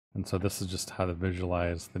And so this is just how to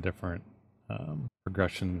visualize the different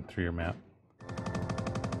progression through your map.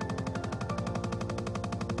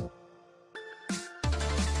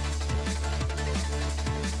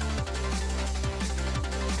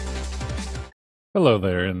 Hello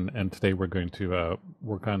there, and today we're going to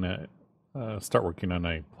start working on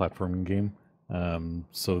a platforming game.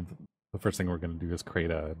 So the first thing we're going to do is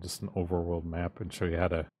create just an overworld map and show you how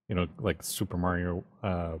to, like Super Mario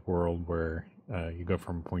World, where you go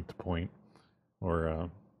from point to point, or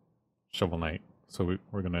Shovel Knight. So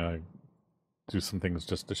we're going to do some things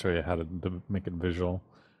just to show you how to make it visual.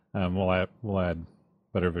 We'll add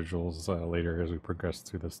better visuals later as we progress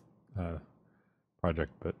through this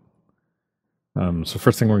project, but. So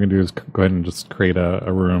first thing we're going to do is go ahead and just create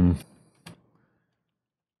a room.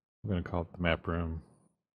 I'm going to call it the map room.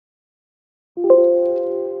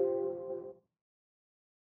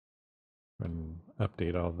 And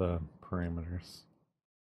update all the parameters.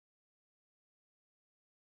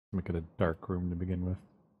 Make it a dark room to begin with.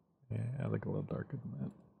 Yeah, I like a little darker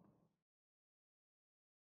than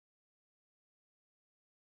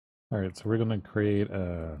that. Alright, so we're going to create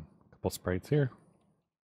a couple sprites here.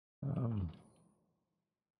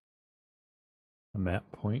 A map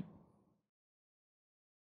point.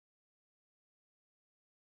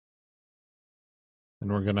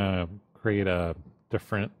 And we're going to create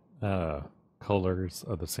different colors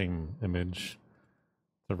of the same image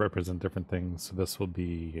to represent different things. So this will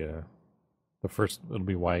be the first, it'll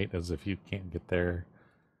be white, as if you can't get there.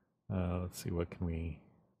 Let's see, what can we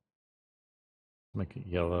make it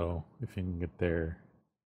yellow if you can get there.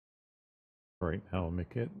 Right now, we'll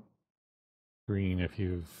make it green if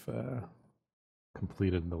you've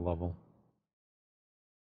completed the level.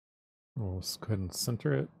 We'll just go ahead and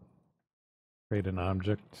center it. Create an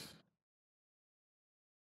object.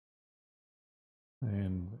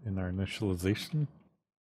 And in our initialization,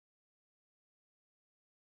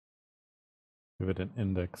 give it an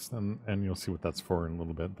index, and you'll see what that's for in a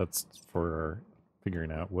little bit. That's for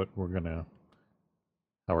figuring out what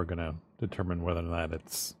how we're gonna determine whether or not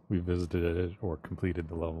we visited it or completed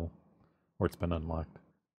the level, or it's been unlocked.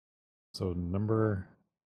 So number,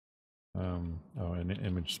 and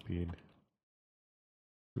image speed.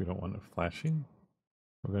 We don't want it flashing.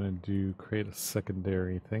 We're gonna create a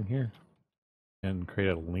secondary thing here and create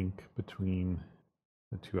a link between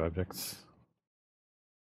the two objects.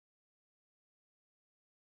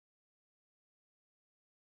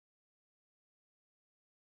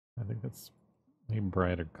 I think that's a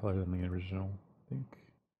brighter color than the original, I think.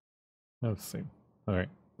 No, it's the same. Alright.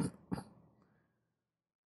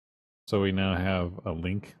 So we now have a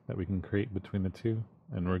link that we can create between the two,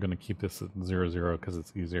 and we're going to keep this at 0, 0 because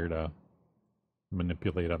it's easier to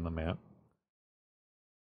manipulate on the map.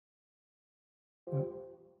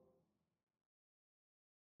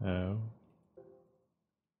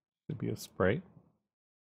 Should be a sprite.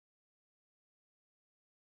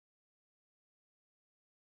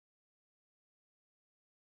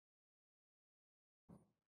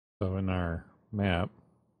 So in our map,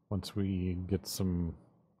 once we get some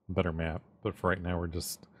better map, but for right now we're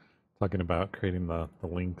just talking about creating the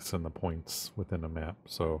links and the points within a map.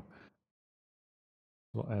 So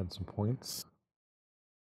we'll add some points.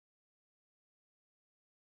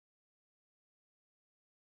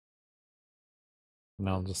 And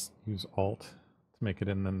I'll just use Alt to make it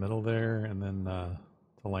in the middle there, and then to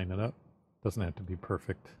line it up. Doesn't have to be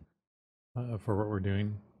perfect for what we're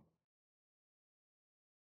doing.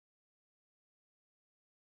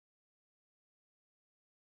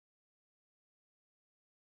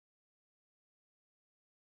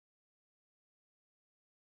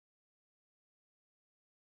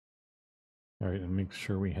 All right, and make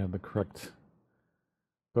sure we have the correct,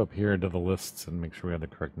 go up here to the lists and make sure we have the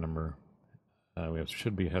correct number. We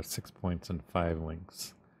have 6 points and 5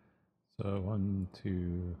 links. So 1,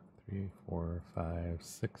 2, 3, 4, 5,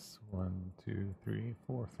 6. 1, 2, 3,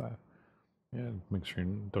 4, 5. Yeah, make sure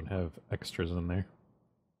you don't have extras in there.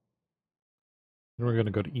 Then we're going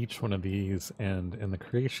to go to each one of these, and in the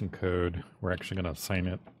creation code, we're actually going to assign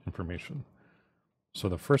it information. So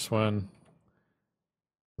the first one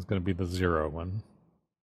is going to be the 0 one.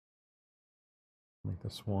 Make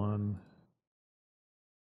this 1.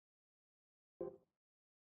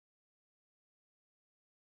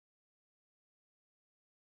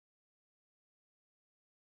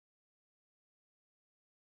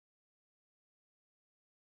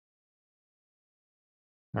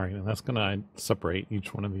 All right, and that's going to separate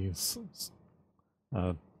each one of these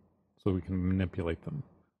so we can manipulate them.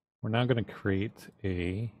 We're now going to create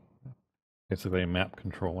basically a map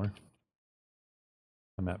controller,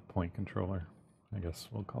 a map point controller, I guess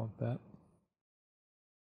we'll call it that.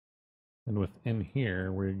 And within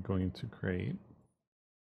here, we're going to create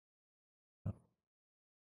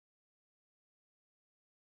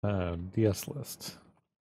a DS list.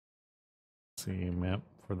 Let's see, map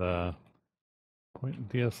for the point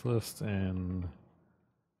DS list and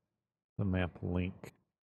the map link.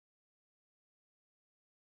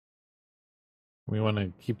 We want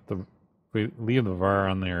to keep the, if we leave the var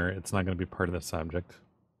on there, it's not going to be part of this object.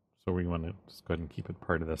 So we want to just go ahead and keep it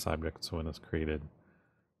part of this object so when it's created,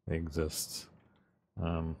 it exists.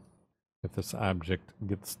 If this object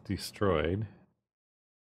gets destroyed,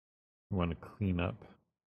 we want to clean up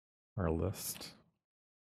our list.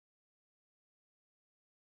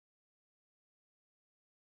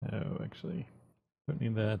 Oh, actually, don't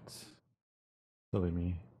need that. Silly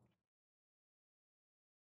me.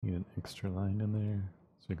 Need an extra line in there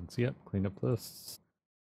so we can see it. Clean up lists.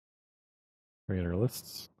 Create our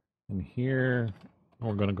lists. And here,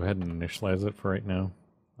 we're going to go ahead and initialize it for right now.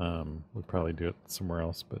 We'll probably do it somewhere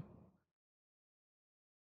else, but.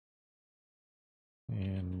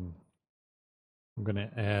 And I'm going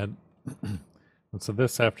to add, and so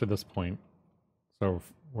this after this point, so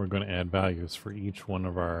we're going to add values for each one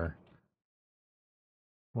of our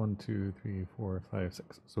 1, 2, 3, 4, 5,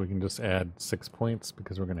 6. So we can just add 6 points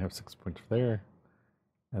because we're going to have 6 points there.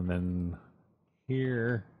 And then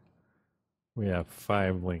here we have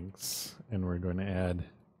 5 links and we're going to add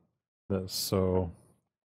this. So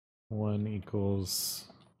 1 equals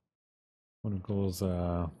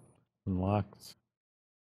unlocked,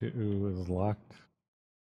 2 is locked,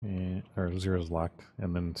 and, or 0 is locked,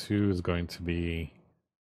 and then 2 is going to be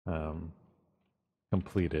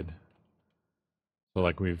completed. So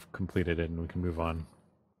like we've completed it and we can move on.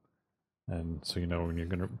 And so you know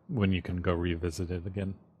when you can go revisit it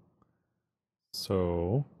again.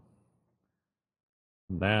 So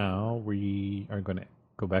now we are going to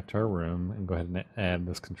go back to our room and go ahead and add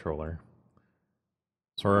this controller.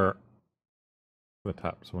 So we're the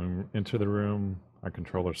top. So when we enter the room, our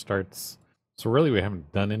controller starts. So really we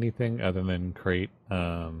haven't done anything other than create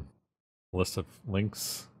a list of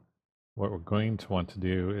links. What we're going to want to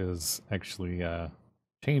do is actually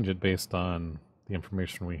change it based on the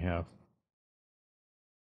information we have.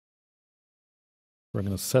 We're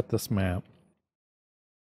going to set this map.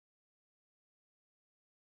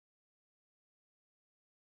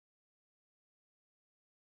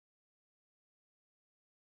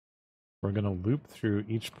 We're going to loop through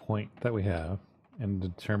each point that we have and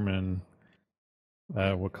determine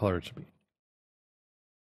what color it should be.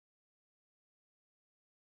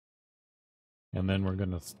 And then we're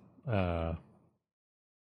going to,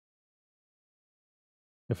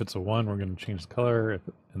 if it's a 1, we're going to change the color,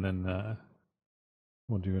 and then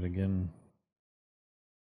we'll do it again.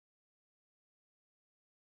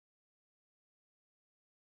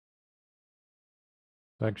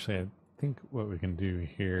 So actually, I think what we can do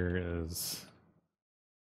here is,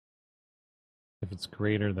 if it's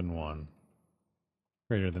greater than 1,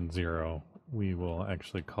 greater than 0, we will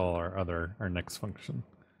actually call our next function.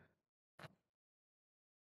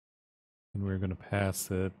 And we're going to pass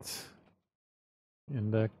it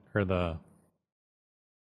index, or the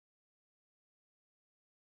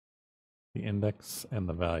index and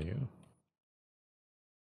the value.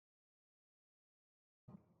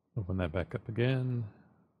 Open that back up again.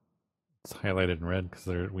 It's highlighted in red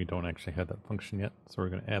because we don't actually have that function yet. So we're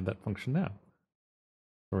going to add that function now.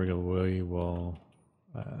 So we will,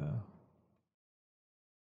 I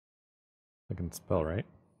can spell right.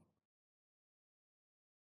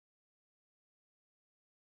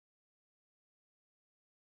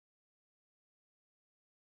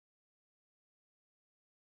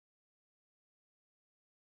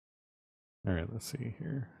 All right, let's see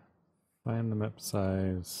here. Find the map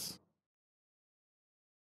size.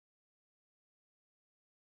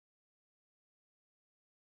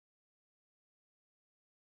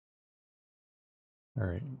 All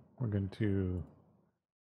right, we're going to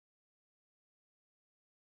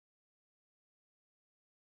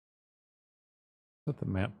set the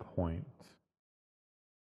map point.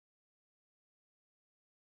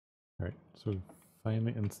 All right, so find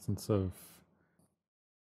the instance of,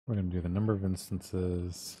 we're going to do the number of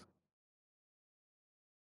instances,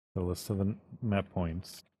 the list of the map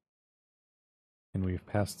points, and we've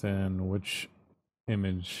passed in which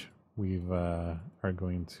image we are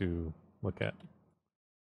going to look at.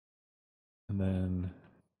 And then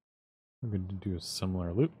we're going to do a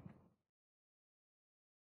similar loop.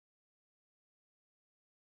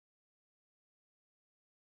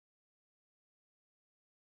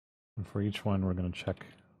 And for each one, we're going to check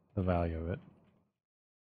the value of it.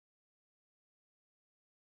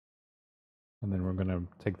 And then we're going to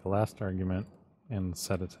take the last argument and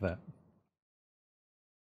set it to that.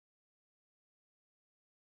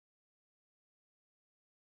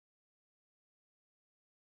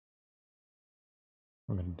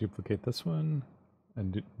 We're going to duplicate this one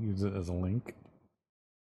and use it as a link.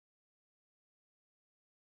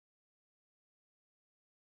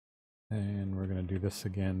 And we're going to do this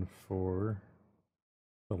again for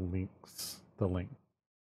the link.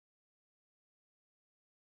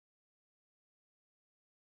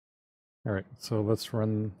 All right, so let's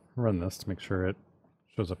run this to make sure it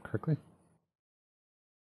shows up correctly.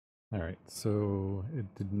 All right, so it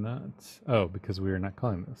did not, oh, because we are not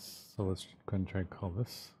calling this. So let's go ahead and try and call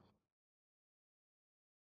this.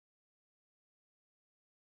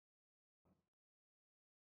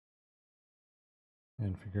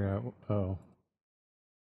 And figure out, oh,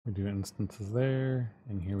 we do instances there,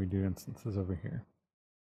 and here we do instances over here.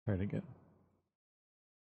 Try it again.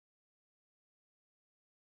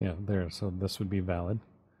 Yeah, there, so this would be valid.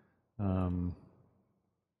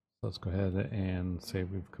 Let's go ahead and say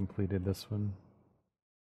we've completed this one.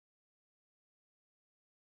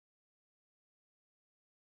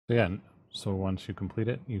 So yeah, so once you complete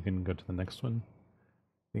it, you can go to the next one.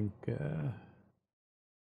 I think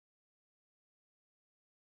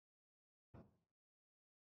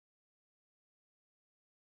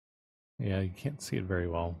yeah, you can't see it very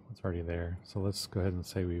well. It's already there. So let's go ahead and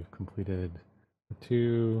say we've completed the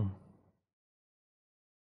 2.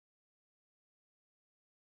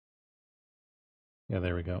 Yeah,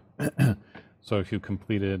 there we go. So if you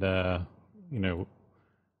completed, you know,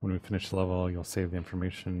 when we finish the level, you'll save the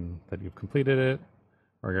information that you've completed it,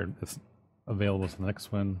 or it's available to the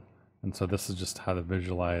next one. And so this is just how to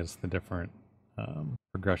visualize the different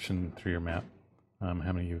progression through your map, how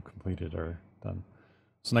many you've completed or done.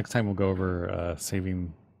 So next time we'll go over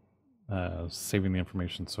saving the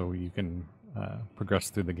information so you can progress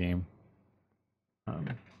through the game.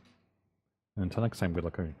 And until next time, good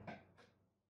luck.